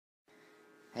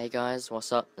Hey guys,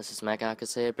 what's up? This is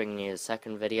MegaHackerZzZ here, bringing you the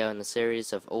second video in the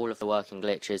series of all of the working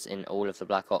glitches in all of the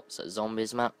Black Ops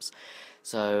Zombies maps.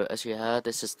 So, as you heard,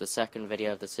 this is the second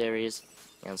video of the series,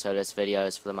 and so this video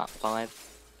is for the map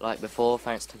 5. Like before,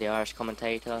 thanks to the Irish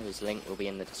commentator, whose link will be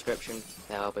in the description,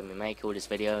 for helping me make all these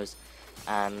videos.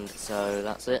 And so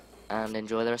that's it, and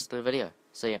enjoy the rest of the video.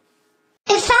 See ya.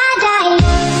 If I die,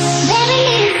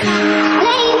 baby,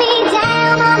 lay me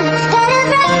down on a bed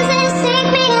of roses, stick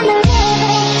me in the river,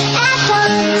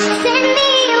 send me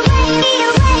away,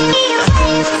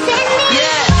 send me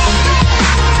away.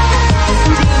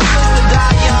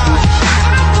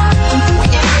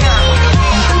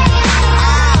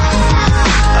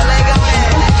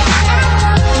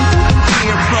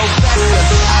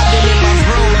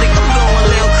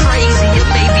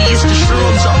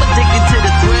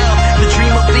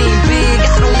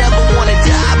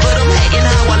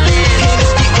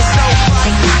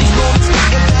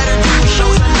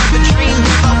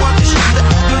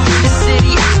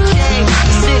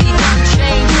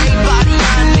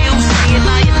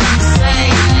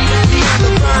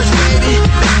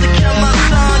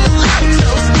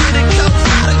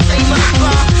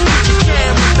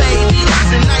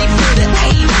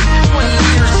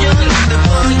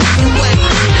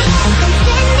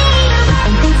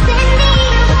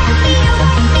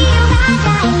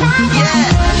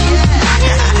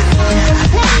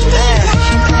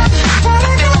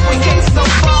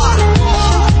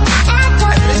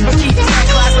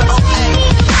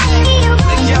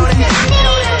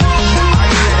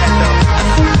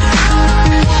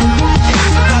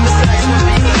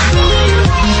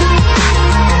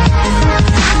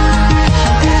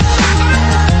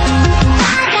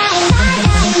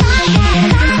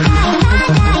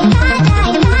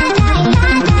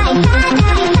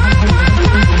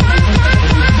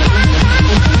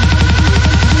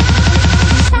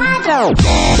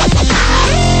 Go!